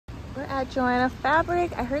We're at Joann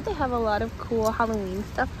Fabric. I heard they have a lot of cool Halloween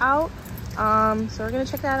stuff out. So we're gonna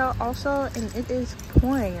check that out also. And it is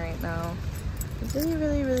pouring right now. It's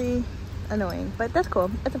really annoying, but that's cool.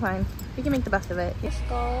 It's fine. We can make the best of it. Your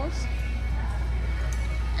skulls.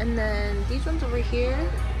 And then these ones over here,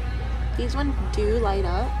 these ones do light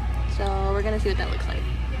up. So we're gonna see what that looks like.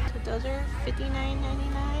 So those are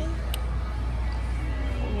 $59.99.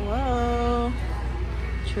 Whoa,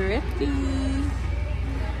 trippy.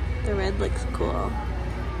 The red looks cool.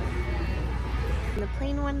 And the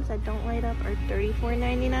plain ones that don't light up are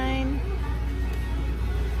 $34.99.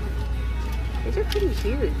 These are pretty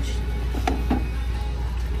huge.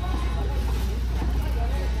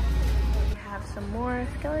 We have some more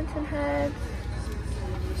skeleton heads.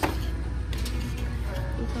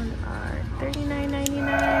 These ones are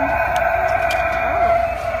 $39.99.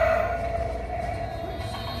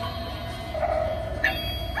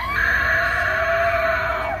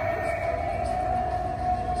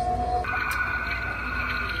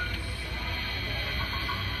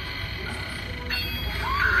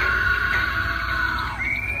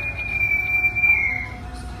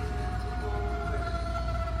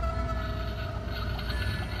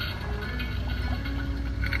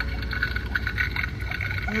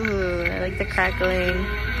 Ooh, I like the crackling.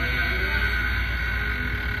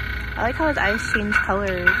 I like how his eyes change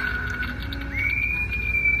colors.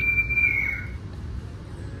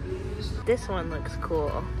 This one looks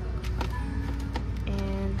cool.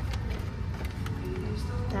 And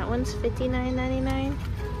that one's $59.99.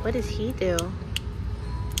 What does he do?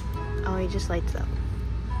 Oh, he just lights up.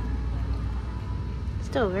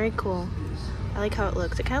 Still very cool. I like how it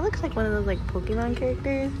looks. It kind of looks like one of those like Pokemon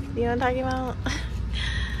characters. You know what I'm talking about?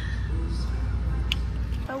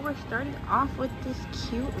 So we're starting off with this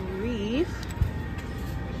cute wreath.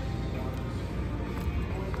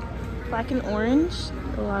 Black and orange.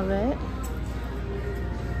 Love it.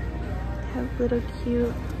 Have little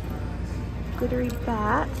cute glittery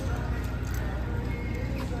bats.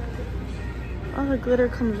 All the glitter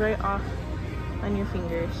comes right off on your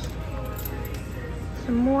fingers.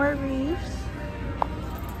 Some more wreaths.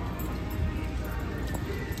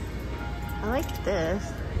 I like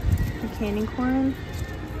this. The candy corn.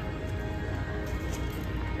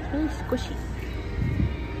 It's really squishy.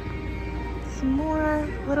 Some more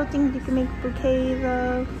little things you can make bouquets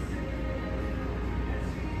of.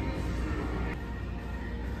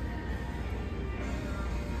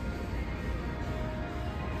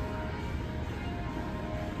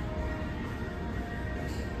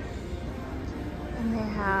 And they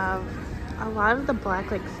have a lot of the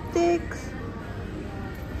black like sticks,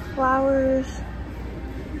 flowers,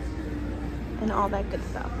 and all that good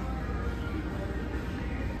stuff.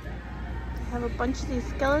 I have a bunch of these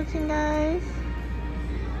skeleton guys.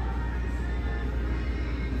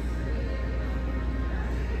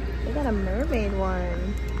 They got a mermaid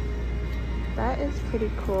one. That is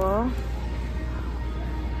pretty cool.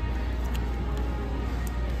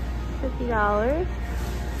 $50.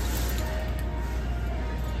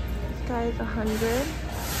 This guy is $100.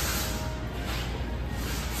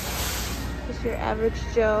 Just your average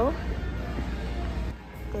Joe.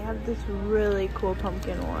 They have this really cool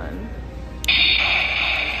pumpkin one.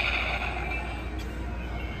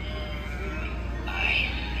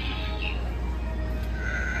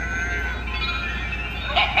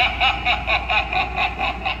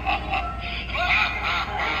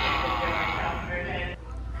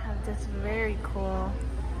 Have this very cool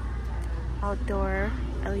outdoor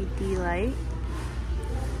LED light.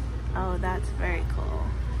 Oh, that's very cool.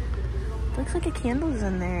 Looks like a candle's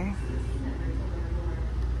in there.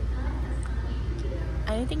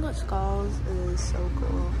 Anything with skulls is so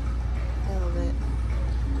cool. I love it.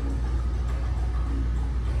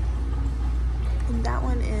 And that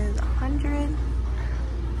one is $100.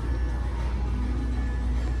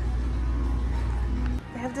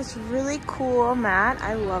 They have this really cool mat.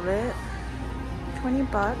 I love it.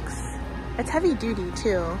 $20. It's heavy duty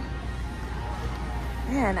too.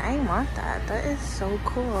 Man, I want that. That is so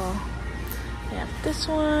cool. We have this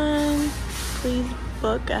one. Please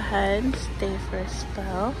book ahead. Stay for a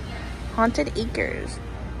spell. Haunted Acres.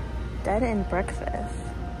 Dead and Breakfast.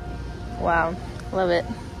 Wow. Love it.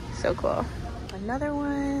 So cool. Another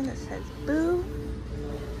one that says Boo.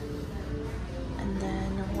 And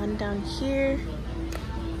then one down here.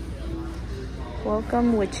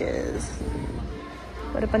 Welcome Witches.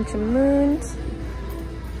 What a bunch of moons.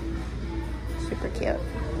 Super cute.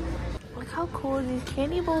 Look how cool these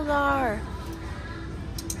candy bowls are.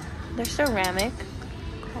 They're ceramic.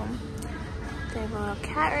 Cool. They have a little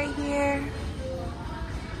cat right here.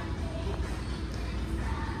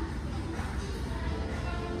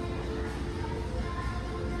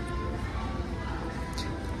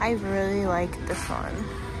 I really like this one.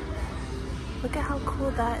 Look at how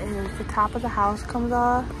cool that is. The top of the house comes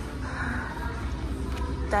off.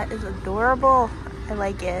 That is adorable. I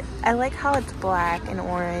like it. I like how it's black and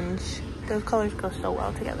orange. Those colors go so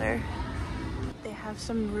well together. They have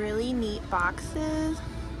some really neat boxes.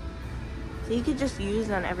 So you could just use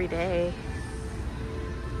them every day.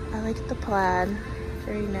 I like the plaid.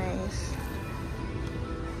 Very nice.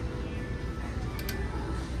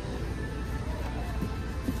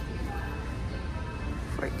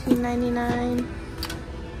 $14.99.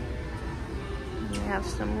 We have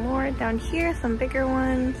some more down here, some bigger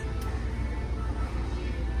ones.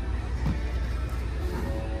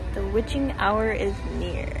 The witching hour is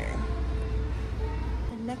near.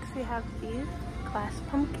 And next we have these glass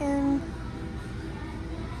pumpkin.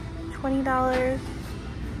 $20.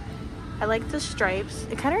 I like the stripes.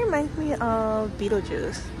 It kind of reminds me of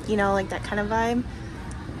Beetlejuice. You know, like that kind of vibe.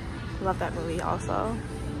 Love that movie also.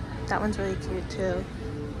 That one's really cute too.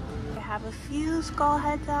 I have a few skull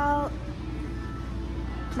heads out.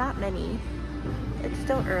 Not many. It's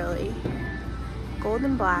still early. Gold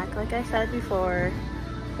and black, like I said before.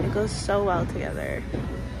 It goes so well together.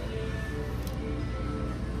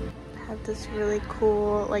 I have this really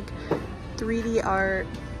cool, like, 3D art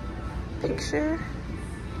picture.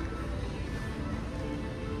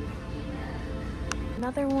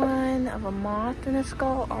 Another one of a moth and a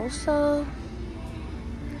skull also.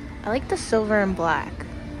 I like the silver and black.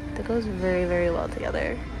 That goes very, very well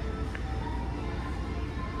together.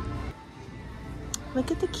 Look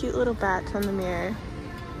at the cute little bats on the mirror.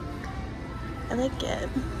 I like it.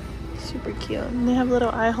 Super cute. And they have little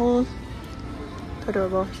eye holes.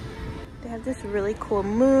 Adorable. They have this really cool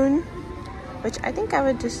moon, which I think I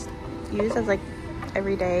would just use as like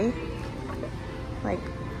every day, like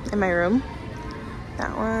in my room.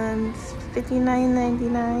 That one's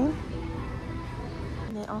 $59.99.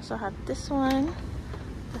 And they also have this one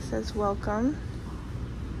that says welcome.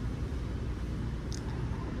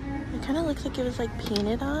 It kind of looks like it was like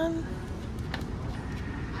painted on.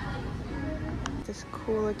 This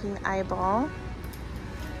cool looking eyeball.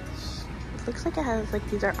 It looks like it has like,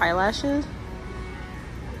 these are eyelashes.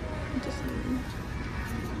 Just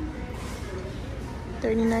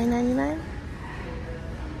 $39.99.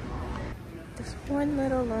 This one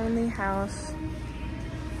little lonely house.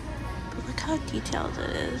 But look how detailed it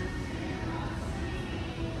is.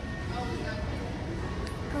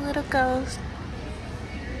 A little ghost.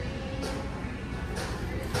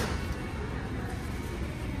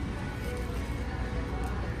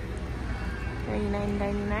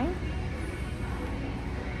 $39.99.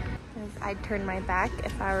 I'd turn my back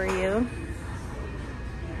if I were you.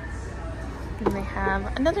 And they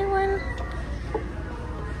have another one.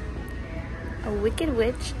 A wicked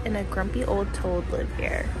witch and a grumpy old toad live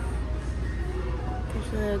here.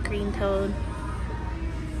 There's a little green toad.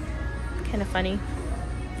 Kind of funny.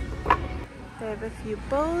 They have a few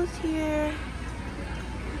bows here.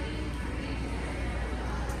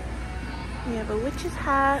 We have a witch's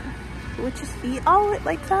hat, witch's feet. Oh, it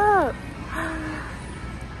lights up.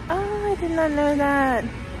 Oh, I did not know that.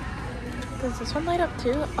 Does this one light up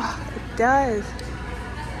too? Oh, it does.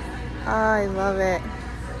 Oh, I love it.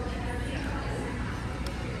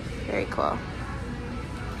 Very cool.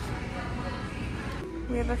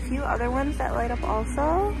 We have a few other ones that light up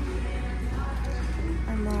also.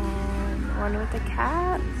 And then one with a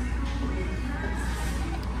cat.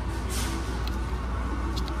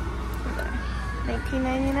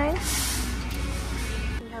 $19.99.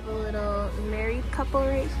 We have a little married couple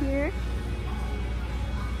right here.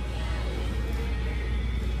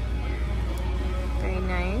 Very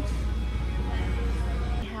nice.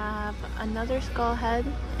 We have another skull head.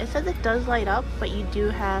 It says it does light up, but you do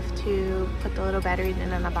have to put the little batteries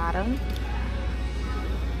in on the bottom.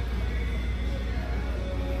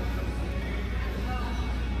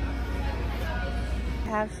 We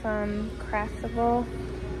have some craftable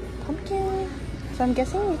pumpkin. So I'm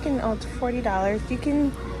guessing you can, oh, it's $40. You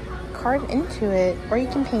can carve into it, or you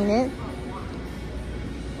can paint it.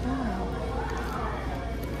 Wow.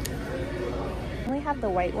 I only have the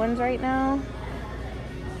white ones right now.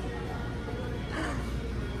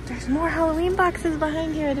 There's more Halloween boxes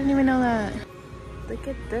behind here. I didn't even know that. Look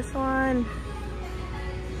at this one.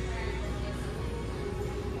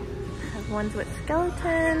 I have ones with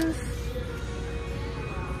skeletons.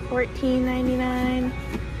 $14.99.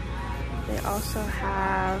 They also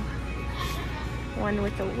have one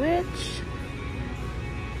with a witch.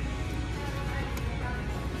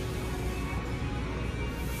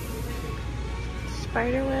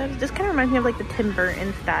 Spider webs. This kind of reminds me of like the Tim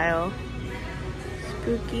Burton style.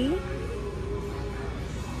 Spooky.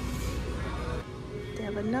 They have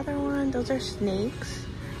have another one. Those are snakes.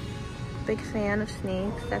 Big fan of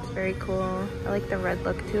snakes. That's very cool. I like the red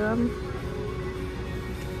look to them.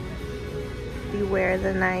 Beware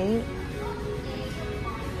the night.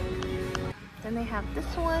 Then they have this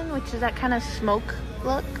one, which is that kind of smoke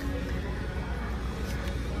look.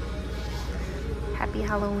 Happy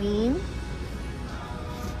Halloween.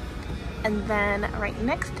 And then right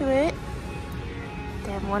next to it,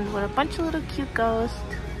 they have one with a bunch of little cute ghosts.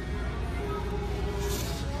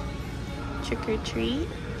 Trick or treat.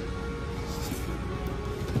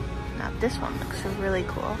 Now this one looks really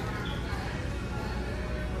cool.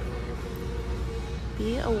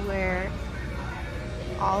 Be aware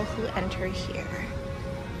all who enter here.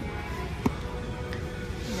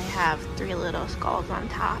 And they have 3 little skulls on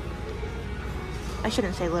top. I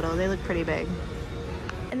shouldn't say little, they look pretty big.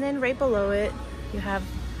 And then right below it, you have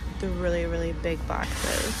the really, really big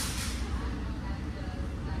boxes.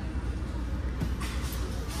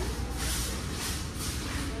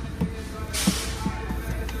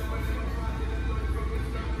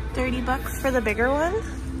 $30 for the bigger ones.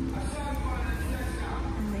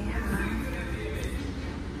 And they have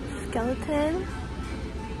skeleton.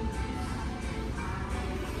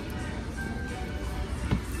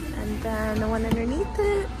 And then the one underneath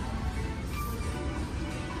it.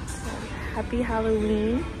 Happy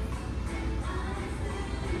Halloween.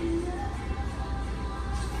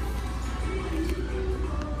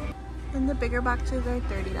 And the bigger boxes are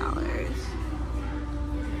 $30.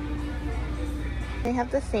 They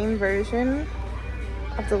have the same version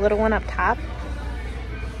of the little one up top.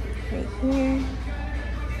 Right here.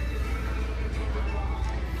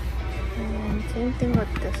 And same thing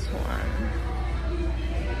with this one.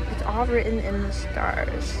 It's all written in the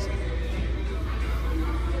stars.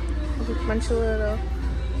 There's a bunch of little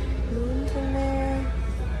moons in there.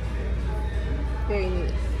 Very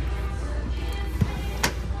neat.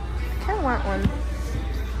 I kind of want one.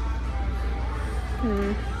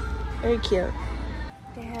 Very cute.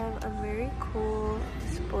 They have a very cool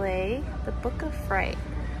display, the Book of Fright,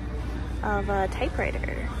 of a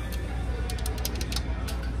typewriter.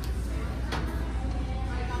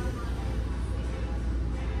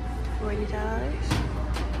 $40.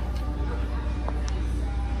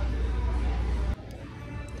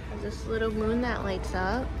 Has this little moon that lights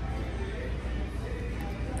up.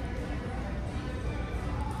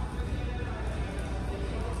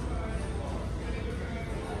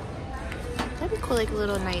 That'd be cool, like a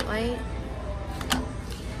little nightlight.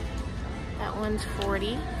 That one's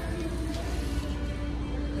 $40.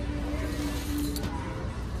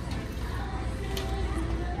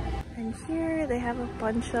 And here they have a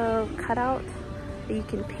bunch of cutouts that you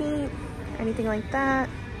can paint, anything like that.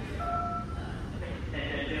 They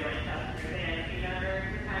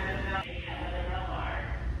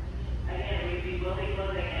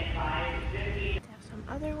have some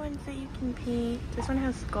other ones that you can paint. This one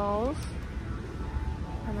has skulls.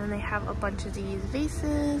 And then they have a bunch of these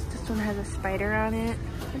vases. This one has a spider on it.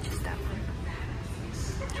 Which is that one?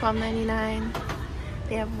 $12.99.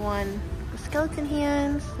 They have one with skeleton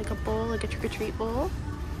hands, like a bowl, like a trick-or-treat bowl.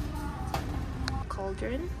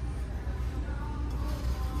 Cauldron.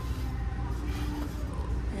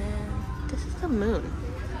 And this is the moon.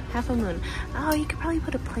 Half a moon. Oh, you could probably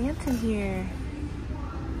put a plant in here.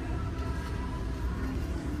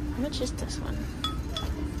 How much is this one?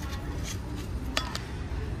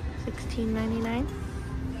 $16.99.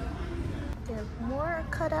 They have more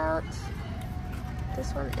cutouts.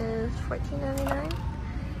 This one is $14.99.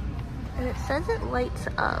 And it says it lights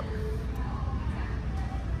up.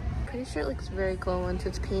 Pretty sure it looks very cool once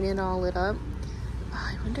it's painted all lit up.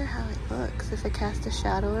 Oh, I wonder how it looks, if it casts a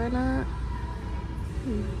shadow or not.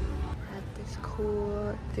 Had this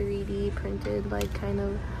cool 3D printed, like, kind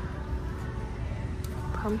of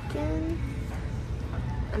pumpkin.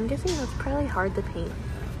 I'm guessing that's probably hard to paint.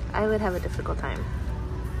 I would have a difficult time.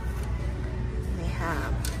 They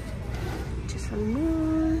have just a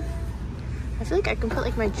moon. I feel like I can put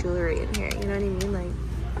like my jewelry in here, you know what I mean? Like,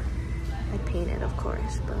 I'd paint it, of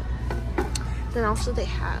course, but then also they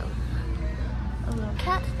have a little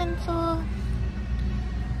cat stencil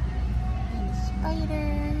and a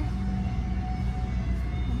spider.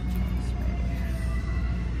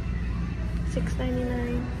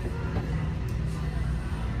 $6.99.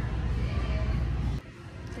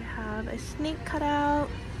 A snake cutout.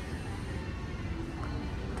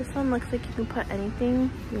 This one looks like you can put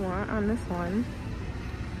anything you want on this one.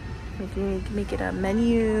 Like you can make it a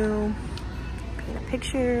menu, paint a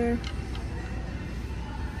picture,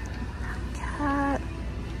 cat.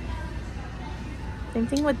 Same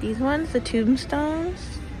thing with these ones, the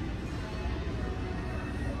tombstones.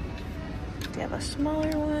 They have have a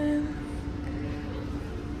smaller one.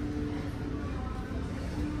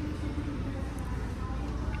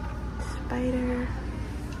 Spider.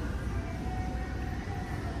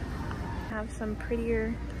 Have some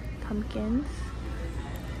prettier pumpkins.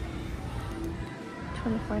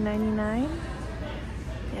 $24.99.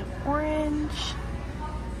 They have orange.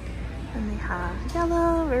 And they have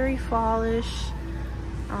yellow, very fallish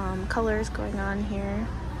colors going on here.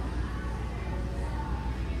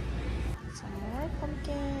 Some more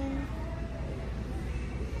pumpkin.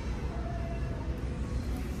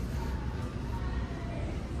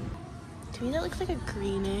 To me that looks like a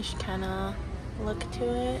greenish kind of look to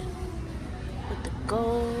it with the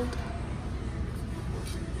gold.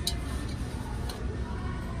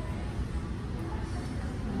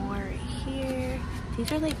 More right here.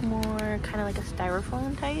 These are like more kind of like a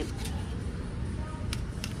styrofoam type.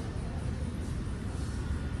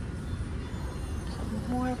 Some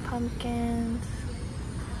more pumpkins.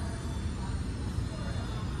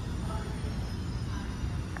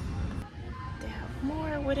 They have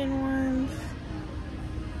more wooden ones.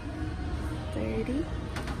 30.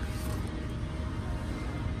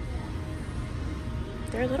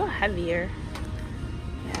 They're a little heavier.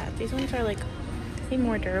 Yeah, these ones are like, I think,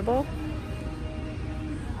 more durable.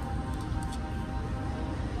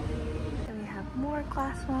 Then we have more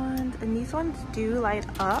glass ones, and these ones do light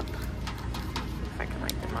up. If I can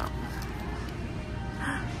light them up.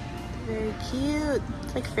 Very cute.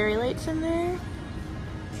 It's like fairy lights in there.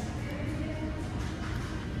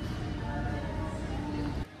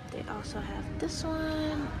 They also have this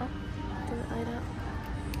one. Oh, does it light up?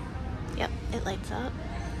 Yep, it lights up.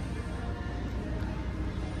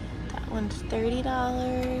 That one's $30.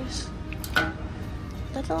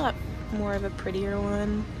 That's a lot more of a prettier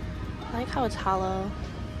one. I like how it's hollow,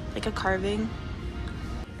 like a carving.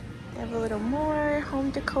 They have a little more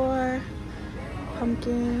home decor,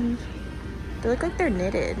 pumpkins. They look like they're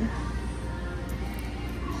knitted.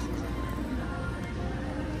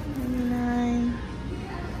 $99.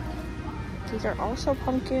 These are also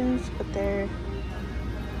pumpkins, but they're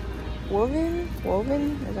woven?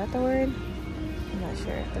 Is that the word? I'm not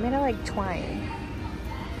sure. They're made of like twine.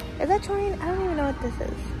 Is that twine? I don't even know what this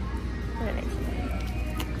is. Very nice.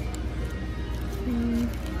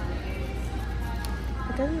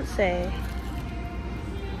 It doesn't say.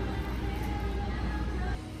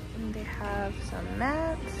 And they have some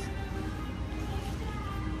mats.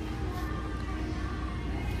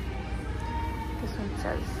 This one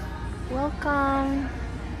says, welcome.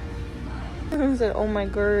 This one said, oh my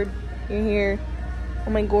god, you're here. Oh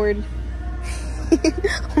my god.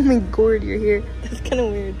 Oh my god, you're here. That's kind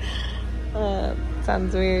of weird.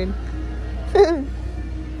 Sounds weird. They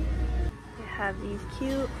have these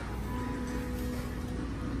cute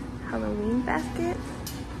Halloween baskets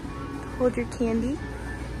to hold your candy.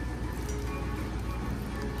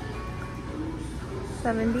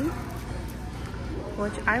 $70.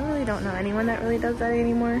 Which I really don't know anyone that really does that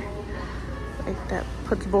anymore. Like that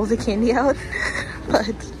puts bowls of candy out.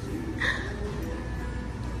 But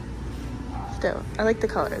still, I like the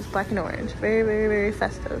colors, black and orange. Very, very, very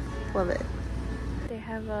festive. Love it. They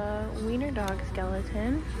have a wiener dog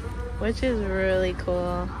skeleton, which is really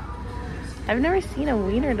cool. I've never seen a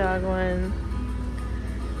wiener dog one.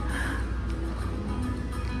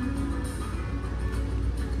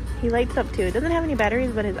 He lights up too. It doesn't have any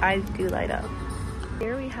batteries, but his eyes do light up.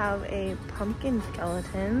 Here we have a pumpkin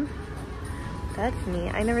skeleton. That's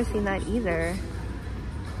neat. I never seen that either.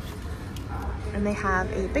 And they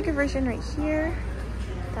have a bigger version right here.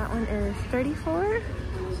 That one is $34.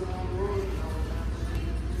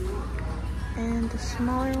 And the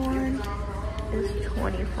smaller one is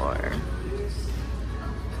 $24.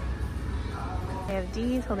 They have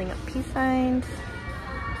these holding up peace signs.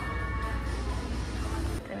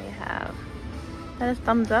 Then we have, that is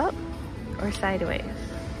thumbs up or sideways.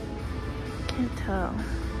 Can't tell.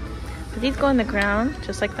 But these go in the ground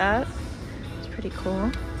just like that. It's pretty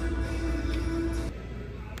cool.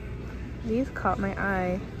 These caught my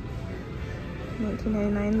eye.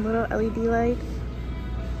 $19.99 little LED lights.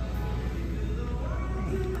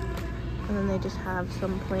 And then they just have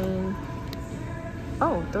some plain.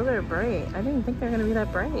 Oh, those are bright. I didn't think they were gonna be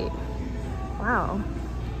that bright. Wow.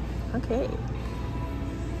 Okay.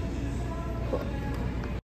 Cool.